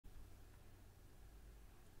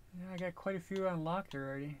got quite a few unlocked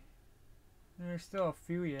already. There's still a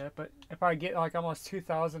few yet, but if I get like almost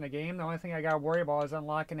 2,000 a game, the only thing I gotta worry about is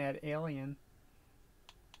unlocking that alien.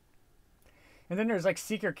 And then there's like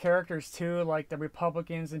secret characters too, like the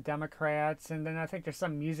Republicans and Democrats, and then I think there's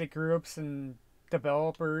some music groups and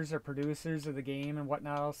developers or producers of the game and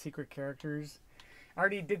whatnot, all secret characters. I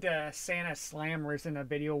already did the Santa Slammers in a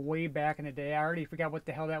video way back in the day. I already forgot what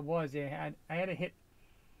the hell that was. I had to hit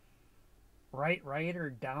right, or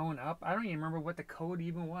down, up. I don't even remember what the code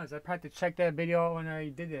even was. I probably had to check that video out when I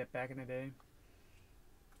did that back in the day.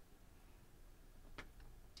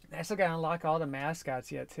 I still gotta unlock all the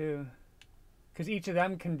mascots yet too, because each of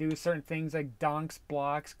them can do certain things like dunks,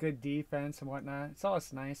 blocks, good defense, and whatnot. It's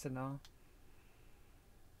always nice to know.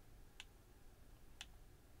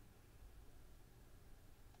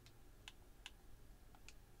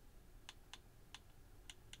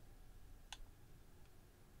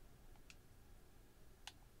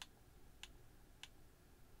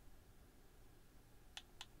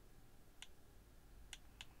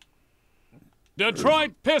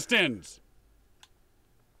 Detroit Pistons.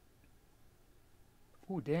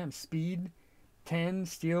 Ooh, damn. Speed 10,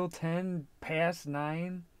 steal 10, pass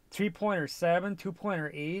 9, 3-pointer 7, 2-pointer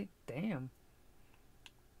 8. Damn.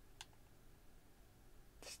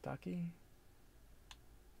 Stuckey.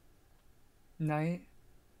 Knight.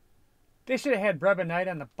 They should have had Brevin Knight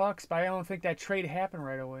on the Bucks, but I don't think that trade happened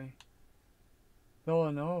right away.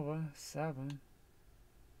 Villanova 7.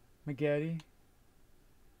 Maggette.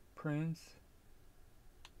 Prince.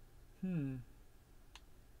 I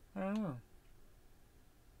don't know.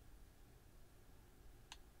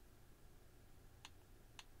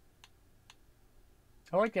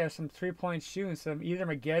 I like to have some 3-point shooting, some either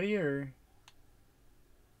Maggette or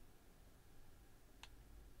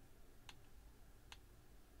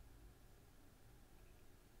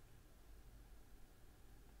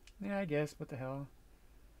yeah, I guess. What the hell?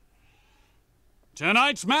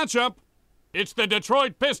 Tonight's matchup, it's the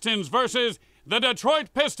Detroit Pistons versus the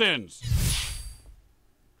Detroit Pistons.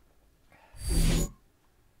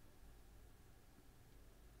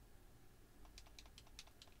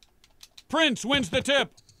 Prince wins the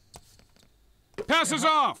tip. Passes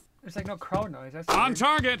off. There's like no crowd noise. That's on weird.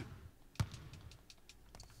 target.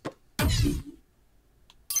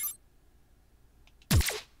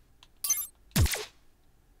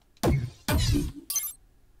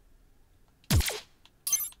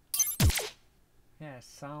 Yeah,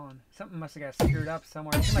 sound. Something must have got screwed up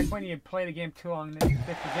somewhere. It seems like when you play the game too long, they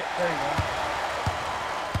forget. There you go.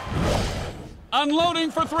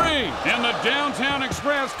 Unloading for 3. And the Downtown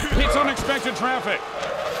Express hits unexpected traffic.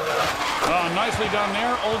 Oh, nicely done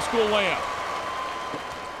there. Old school layup.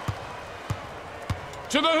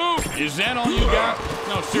 To the hoop. Is that all you got?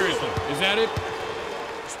 No, seriously. Is that it?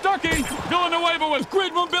 Stuckey. Villanueva with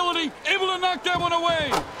great mobility. Able to knock that one away.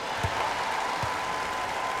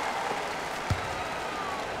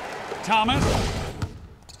 Thomas.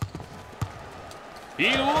 He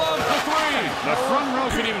loves the 3. The front row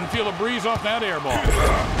can even feel the breeze off that air ball.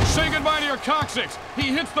 Say goodbye to your coccyx. He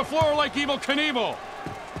hits the floor like Evel Knievel.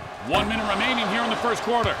 1 minute remaining here in the first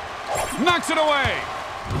quarter. Knocks it away.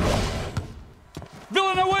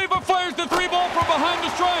 Villanueva fires the 3-ball from behind the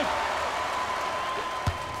stripe.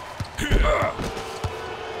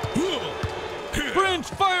 Prince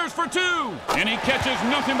fires for 2. And he catches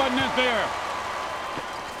nothing but net there.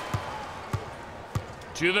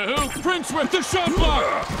 To the hoop, Prince with the shot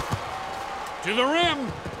block. To the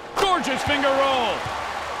rim, gorgeous finger roll.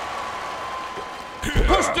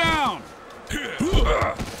 Push down.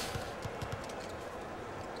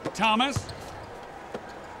 Thomas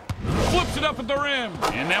flips it up at the rim,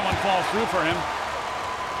 and that one falls through for him.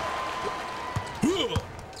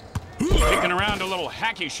 Kicking around a little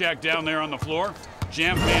hacky shack down there on the floor.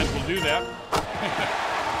 Jam fans will do that.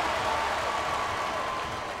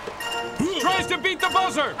 Tries to beat the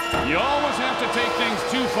buzzer. You always have to take things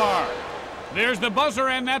too far. There's the buzzer,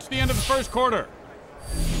 and that's the end of the first quarter.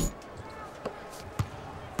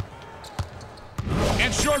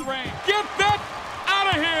 And short range. Get that out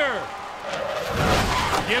of here.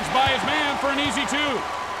 Gets by his man for an easy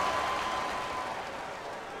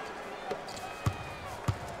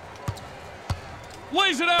 2.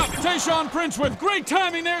 Lays it up. Tayshaun Prince with great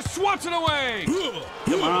timing there. Swats it away.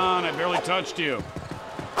 Come on, I barely touched you.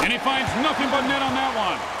 And he finds nothing but net on that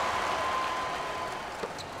one.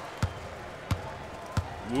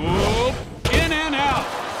 Whoop. In and out.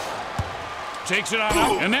 Takes it on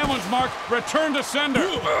out. And that one's marked return to sender.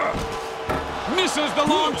 Misses the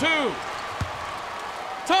long 2.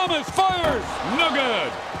 Thomas fires. No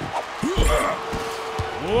good.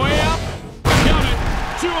 Way up. Got it.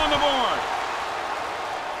 2 on the board.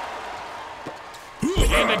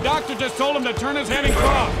 And the doctor just told him to turn his head and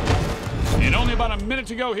cough. And only about a minute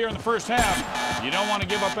to go here in the first half. You don't want to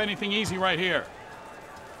give up anything easy right here.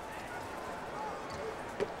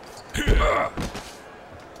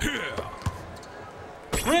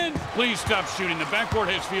 Friend, please stop shooting. The backboard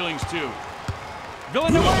has feelings too.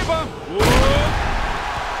 Villanueva.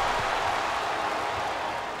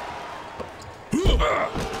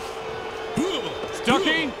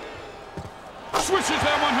 Stuckey. Switches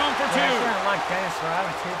that one home for two. I don't like Dennis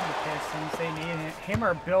Rodman too for the Pistons. They need him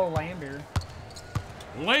or Bill Lambert.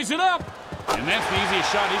 Lays it up. And that's the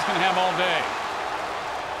easiest shot he's going to have all day.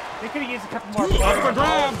 They could have used a couple more. Up for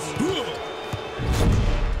grabs.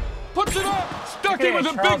 Puts it up. Stuckey with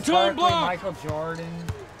a big-time block. Michael Jordan.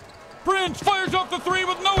 Prince fires off the three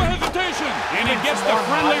with no hesitation. And he gets the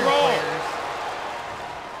friendly roll.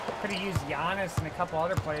 Could have used Giannis and a couple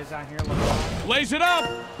other players on here. Lays it up.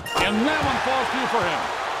 And that one falls through for him.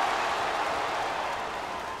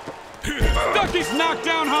 Stuckey's knocked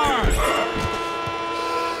down hard.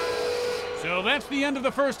 So that's the end of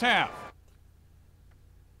the first half.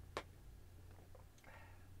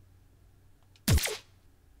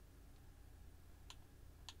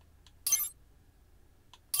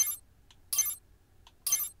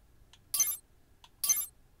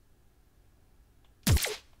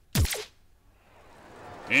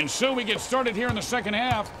 And so we get started here in the second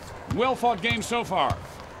half. Well-fought game so far.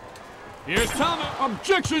 Here's Thomas.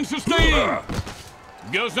 Objection sustained.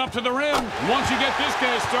 Goes up to the rim. Once you get this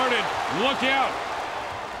guy started, look out.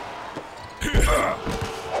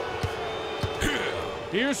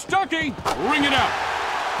 Here's Stuckey. Ring it up.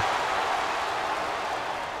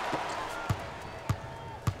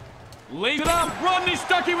 Laid it up. Rodney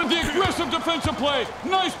Stuckey with the aggressive defensive play.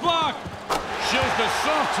 Nice block. Shows the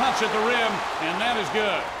soft touch at the rim, and that is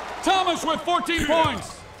good. Thomas with 14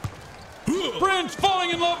 points. Prince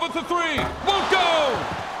falling in love with the three. Won't go.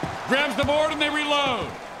 Grabs the board, and they reload.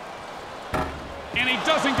 And he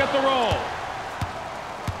doesn't get the roll.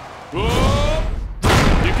 Whoa.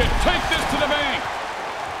 You can take this to the bank.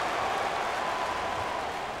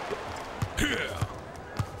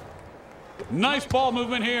 Nice ball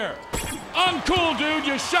movement here. Uncool, dude.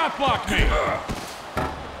 You shot blocked me.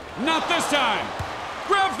 Not this time.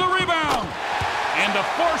 Grabs the rebound. And the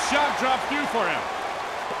fourth shot dropped through for him.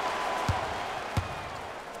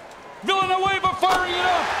 Villanueva firing it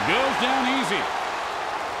up. Goes down easy.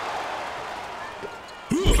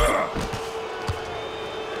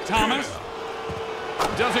 Thomas.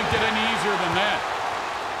 Doesn't get any easier than that.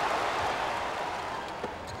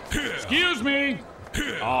 Excuse me.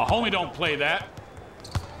 Oh, homie, don't play that.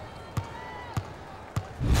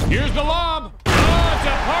 Here's the lob. Oh, it's a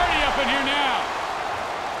party up in here now.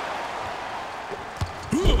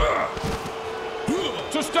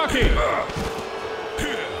 To Stuckey.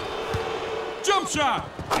 Jump shot.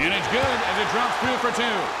 And it's good as it drops through for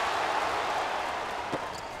two.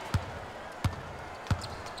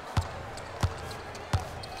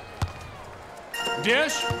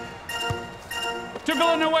 Dish. To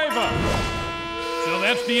Villanueva. So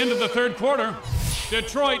that's the end of the third quarter.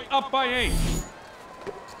 Detroit up by 8.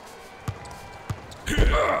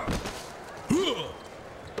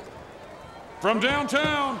 From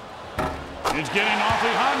downtown. It's getting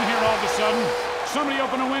awfully hot in here all of a sudden. Somebody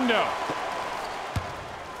open a window.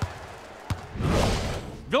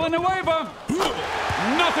 Villanueva.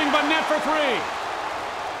 Nothing but net for three.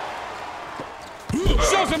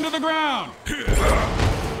 Shoves him to the ground.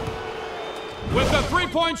 With the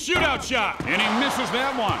three-point shootout shot. And he misses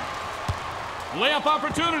that one. Layup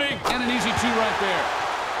opportunity. And an easy two right there.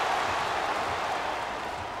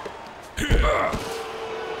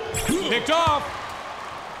 Picked off.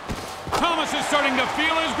 Thomas is starting to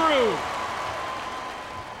feel his groove.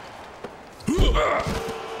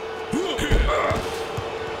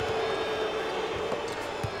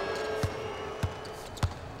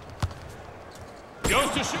 Goes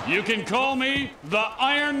to shoot. You can call me the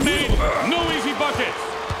Iron Maiden. No easy buckets.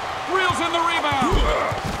 Reels in the rebound.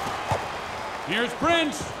 Here's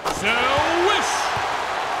Prince. So wish.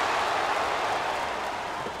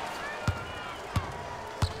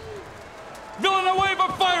 Villanueva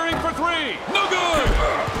firing for three. No good.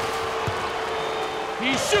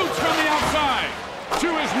 He shoots from the outside.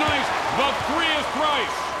 Two is nice, but three is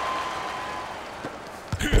thrice.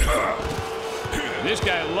 This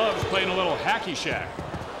guy loves playing a little hacky shack.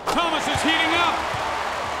 Thomas is heating up.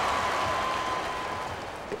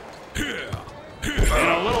 And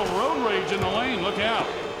a little road rage in the lane. Look out.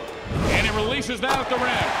 And he releases that at the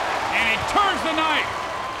rim. And he turns the night.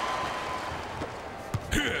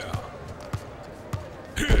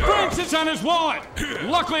 Prince is on his wallet.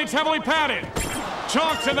 Luckily, it's heavily padded.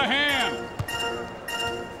 Chalk to the hand.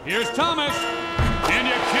 Here's Thomas, and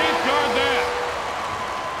you can't guard that.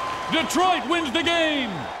 Detroit wins the game.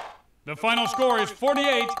 The final score is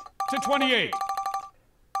 48-28.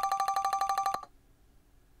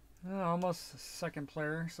 Almost second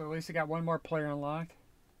player, so at least he got one more player unlocked.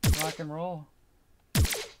 Rock and roll.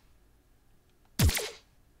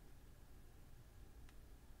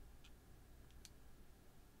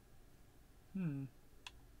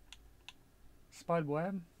 Spud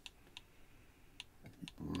Webb.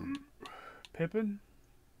 Pippen.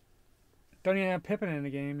 Don't even have Pippen in the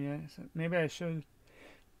game yet, so maybe I should.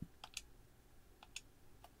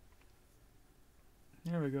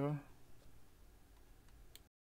 There we go.